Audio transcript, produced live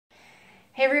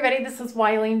Hey everybody, this is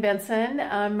Wileen Benson.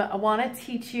 I want to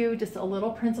teach you just a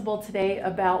little principle today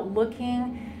about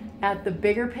looking at the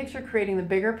bigger picture, creating the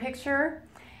bigger picture.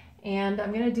 And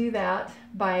I'm going to do that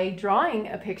by drawing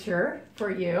a picture for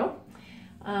you.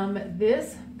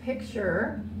 This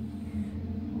picture,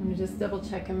 let me just double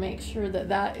check and make sure that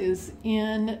that is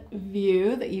in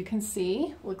view, that you can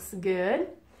see. Looks good.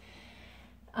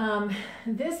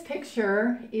 This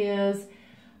picture is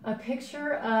a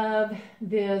picture of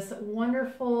this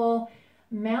wonderful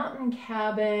mountain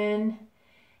cabin,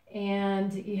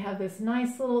 and you have this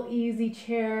nice little easy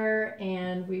chair,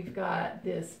 and we've got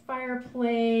this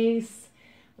fireplace.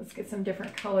 Let's get some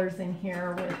different colors in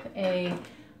here with a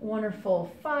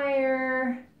wonderful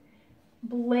fire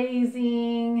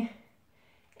blazing,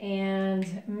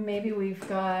 and maybe we've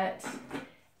got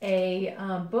a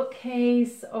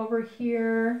bookcase over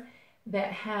here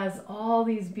that has all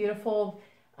these beautiful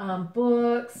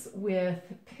books with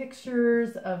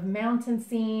pictures of mountain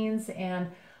scenes and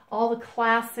all the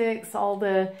classics, all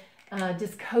the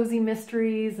just cozy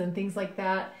mysteries and things like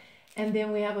that. And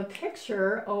then we have a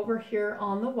picture over here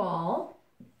on the wall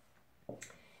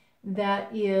that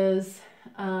is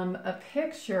a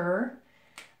picture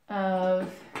of,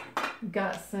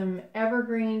 got some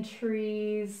evergreen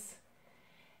trees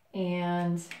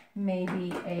and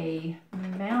maybe a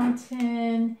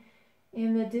mountain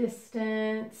in the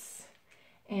distance,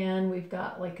 and we've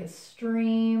got like a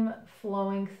stream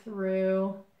flowing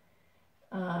through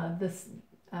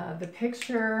the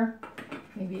picture,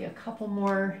 maybe a couple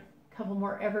more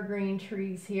evergreen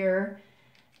trees here,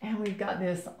 and we've got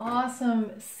this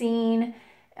awesome scene,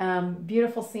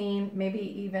 beautiful scene. Maybe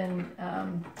even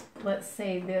let's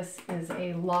say this is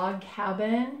a log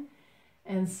cabin,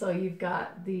 and so you've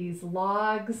got these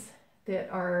logs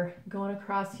that are going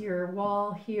across your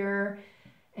wall here,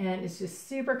 and it's just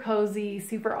super cozy,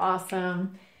 super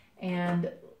awesome, and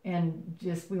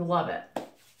just we love it.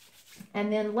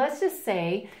 And then let's just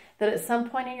say that at some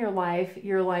point in your life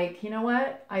you're like, you know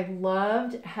what, I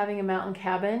loved having a mountain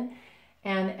cabin,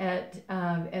 and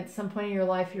at some point in your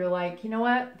life you're like, you know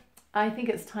what, I think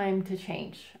it's time to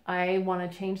change. I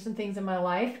want to change some things in my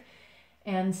life,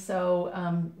 and so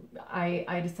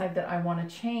I decided that I want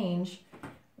to change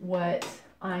what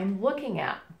I'm looking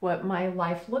at, what my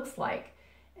life looks like.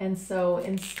 And so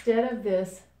instead of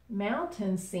this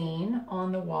mountain scene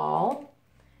on the wall,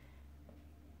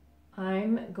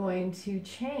 I'm going to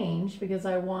change, because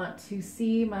I want to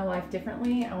see my life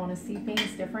differently. I want to see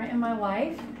things different in my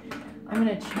life. I'm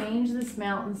going to change this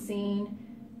mountain scene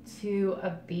to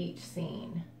a beach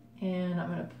scene. And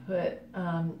I'm going to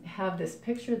put, have this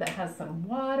picture that has some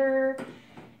water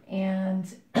and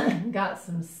got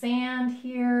some sand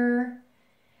here,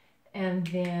 and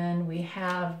then we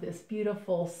have this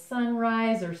beautiful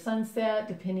sunrise or sunset,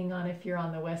 depending on if you're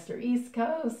on the west or east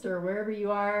coast or wherever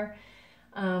you are.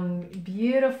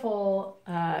 Beautiful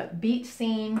beach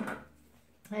scene,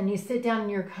 and you sit down in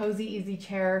your cozy easy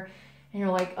chair and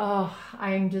you're like, oh,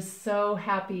 I'm just so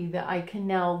happy that I can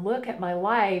now look at my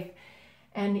life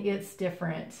and it's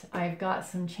different. I've got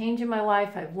some change in my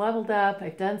life. I've leveled up.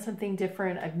 I've done something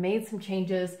different. I've made some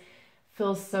changes.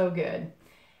 Feels so good.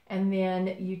 And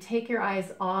then you take your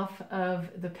eyes off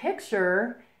of the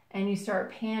picture and you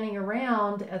start panning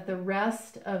around at the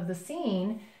rest of the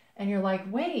scene, and you're like,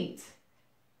 wait,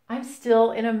 I'm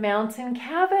still in a mountain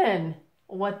cabin.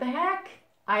 What the heck?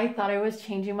 I thought I was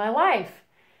changing my life.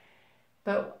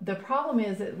 But the problem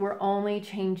is that we're only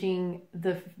changing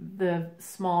the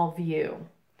small view.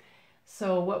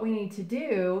 So what we need to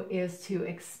do is to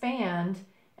expand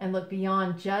and look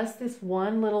beyond just this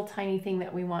one little tiny thing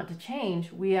that we want to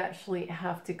change. We actually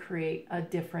have to create a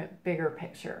different, bigger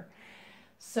picture.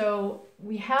 So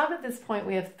we have, at this point,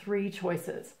 we have three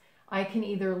choices. I can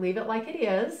either leave it like it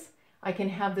is. I can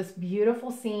have this beautiful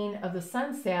scene of the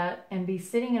sunset and be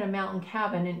sitting in a mountain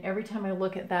cabin, and every time I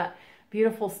look at that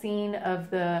beautiful scene of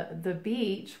the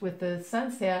beach with the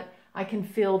sunset, I can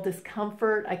feel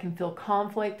discomfort, I can feel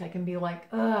conflict, I can be like,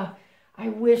 ugh, I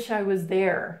wish I was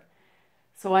there.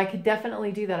 So I could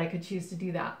definitely do that. I could choose to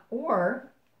do that.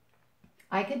 Or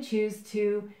I could choose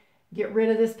to get rid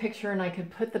of this picture, and I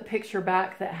could put the picture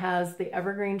back that has the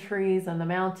evergreen trees and the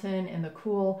mountain and the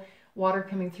cool water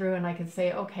coming through, and I could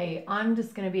say, okay, I'm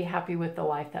just going to be happy with the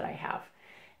life that I have.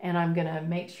 And I'm going to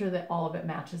make sure that all of it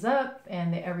matches up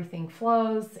and that everything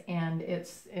flows, and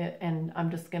and I'm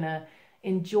just going to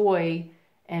enjoy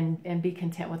and be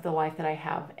content with the life that I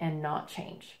have and not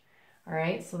change. All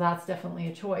right, so that's definitely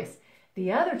a choice.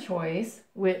 The other choice,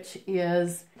 which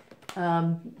is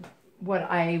what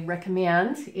I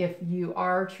recommend if you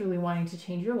are truly wanting to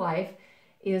change your life,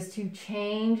 is to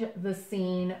change the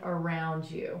scene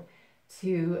around you,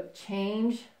 to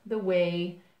change the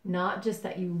way, not just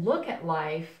that you look at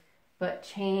life, but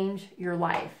change your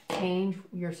life, change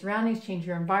your surroundings, change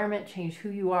your environment, change who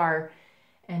you are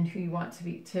and who you want to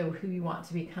be, to who you want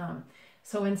to become.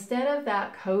 So instead of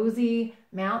that cozy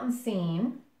mountain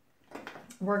scene,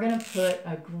 we're going to put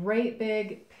a great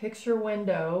big picture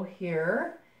window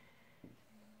here.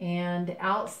 And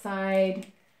outside,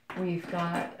 we've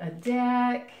got a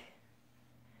deck.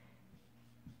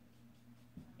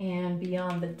 And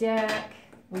beyond the deck,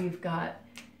 we've got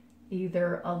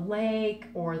either a lake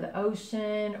or the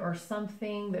ocean or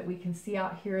something that we can see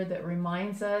out here that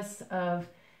reminds us of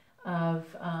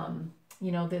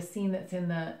you know, this scene that's in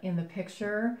the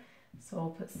picture. So we'll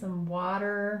put some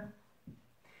water.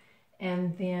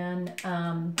 And then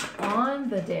on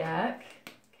the deck,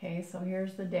 okay, so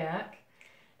here's the deck.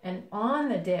 And on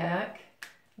the deck,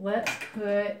 let's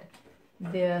put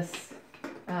this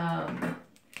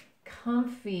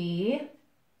comfy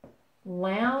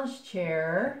lounge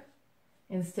chair.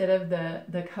 Instead of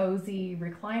the cozy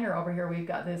recliner over here, we've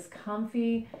got this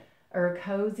comfy or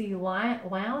cozy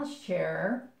lounge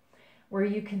chair where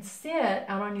you can sit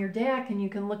out on your deck and you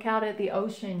can look out at the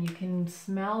ocean, you can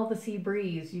smell the sea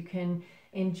breeze, you can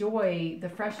enjoy the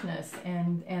freshness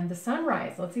and the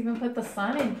sunrise. Let's even put the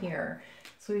sun in here.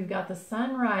 So we've got the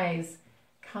sunrise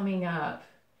coming up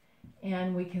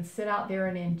and we can sit out there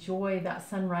and enjoy that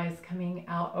sunrise coming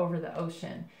out over the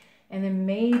ocean. And then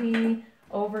maybe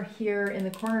over here in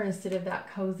the corner, instead of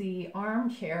that cozy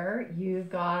armchair, you've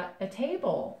got a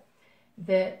table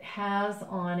that has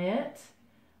on it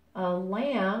a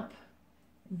lamp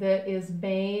that is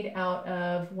made out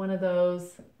of one of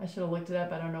those, I should have looked it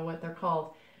up, I don't know what they're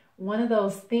called, one of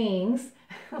those things,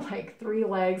 like 3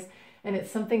 legs, and it's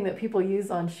something that people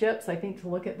use on ships, I think, to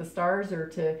look at the stars or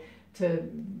to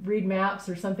read maps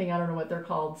or something. I don't know what they're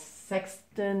called,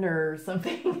 sextant or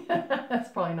something. That's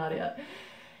probably not it.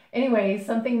 Anyway,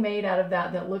 something made out of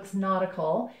that looks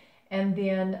nautical, and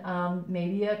then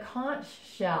maybe a conch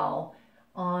shell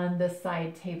on the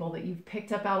side table that you've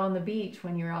picked up out on the beach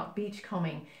when you're out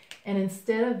beachcombing. And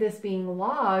instead of this being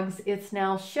logs, it's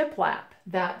now shiplap,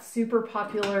 that super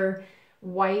popular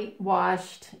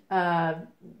whitewashed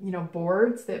you know,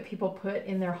 boards that people put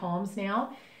in their homes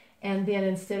now. And then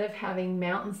instead of having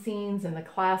mountain scenes and the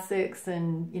classics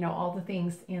and, you know, all the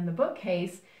things in the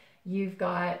bookcase, you've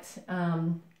got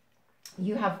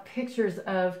you have pictures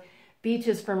of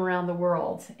beaches from around the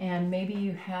world, and maybe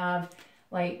you have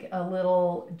like a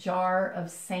little jar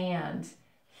of sand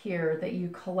here that you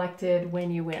collected when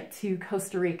you went to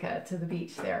Costa Rica, to the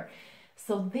beach there.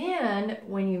 So then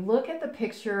when you look at the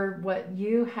picture, what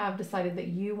you have decided that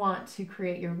you want to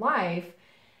create your life,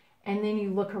 and then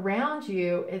you look around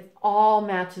you, it all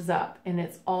matches up and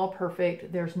it's all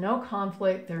perfect. There's no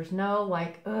conflict. There's no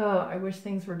like, oh, I wish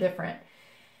things were different.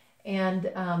 And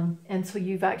so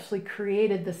you've actually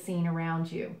created the scene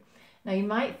around you. Now you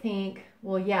might think,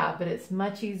 well, yeah, but it's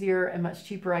much easier and much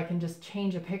cheaper. I can just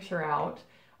change a picture out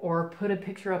or put a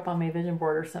picture up on my vision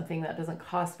board or something that doesn't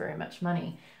cost very much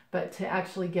money. But to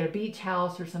actually get a beach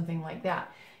house or something like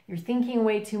that, you're thinking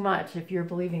way too much if you're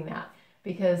believing that.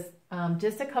 Because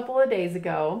just a couple of days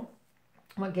ago,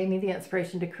 what gave me the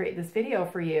inspiration to create this video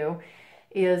for you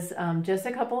is just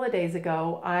a couple of days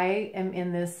ago, I am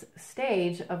in this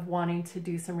stage of wanting to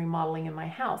do some remodeling in my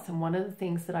house. And one of the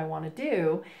things that I want to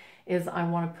do is I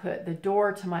want to put the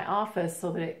door to my office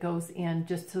so that it goes in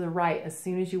just to the right. As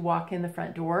soon as you walk in the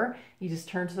front door, you just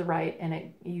turn to the right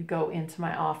and you go into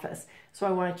my office. So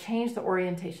I want to change the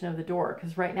orientation of the door,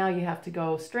 because right now you have to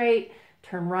go straight,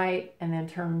 turn right, and then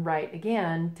turn right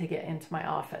again to get into my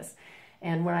office.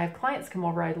 And when I have clients come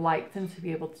over, I'd like them to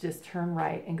be able to just turn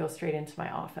right and go straight into my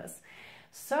office.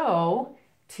 So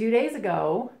 2 days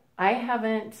ago, I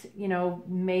haven't, you know,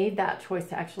 made that choice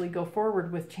to actually go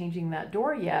forward with changing that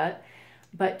door yet.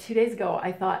 But 2 days ago,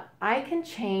 I thought I can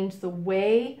change the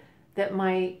way that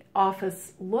my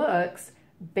office looks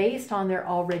based on there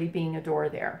already being a door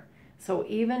there. So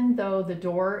even though the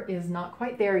door is not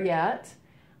quite there yet,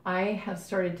 I have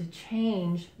started to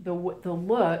change the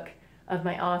look of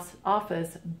my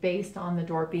office based on the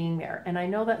door being there. And I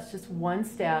know that's just one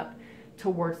step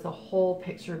towards the whole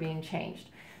picture being changed.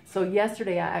 So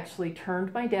yesterday I actually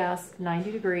turned my desk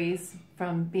 90 degrees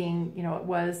from being, you know, it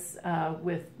was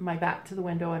with my back to the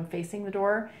window and facing the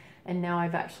door. And now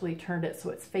I've actually turned it so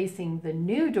it's facing the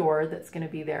new door that's going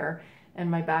to be there, and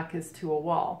my back is to a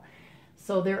wall.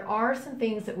 So there are some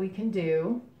things that we can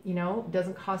do. You know, it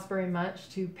doesn't cost very much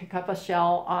to pick up a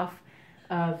shell off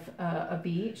of a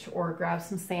beach or grab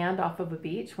some sand off of a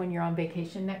beach when you're on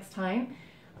vacation next time.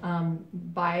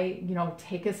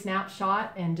 Take a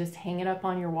snapshot and just hang it up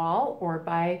on your wall, or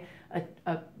buy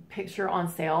a picture on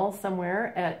sale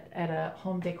somewhere at a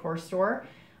home decor store.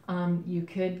 You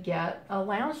could get a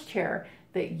lounge chair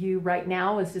that you right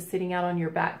now is just sitting out on your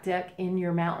back deck in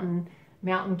your mountain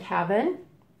cabin,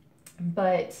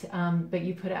 but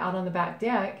you put it out on the back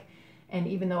deck, and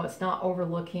even though it's not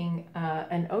overlooking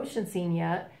an ocean scene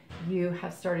yet, you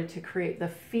have started to create the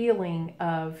feeling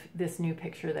of this new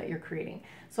picture that you're creating.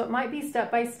 So it might be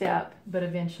step by step, but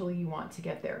eventually you want to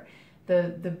get there.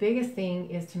 The biggest thing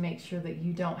is to make sure that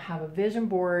you don't have a vision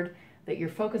board, that you're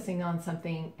focusing on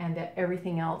something, and that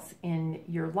everything else in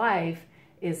your life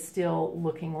is still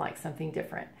looking like something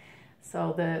different.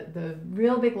 So the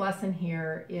real big lesson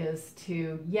here is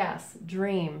to, yes,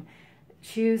 dream,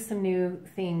 choose some new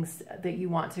things that you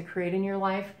want to create in your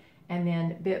life, and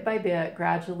then bit by bit,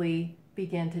 gradually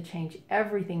begin to change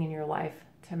everything in your life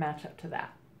to match up to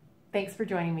that. Thanks for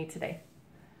joining me today.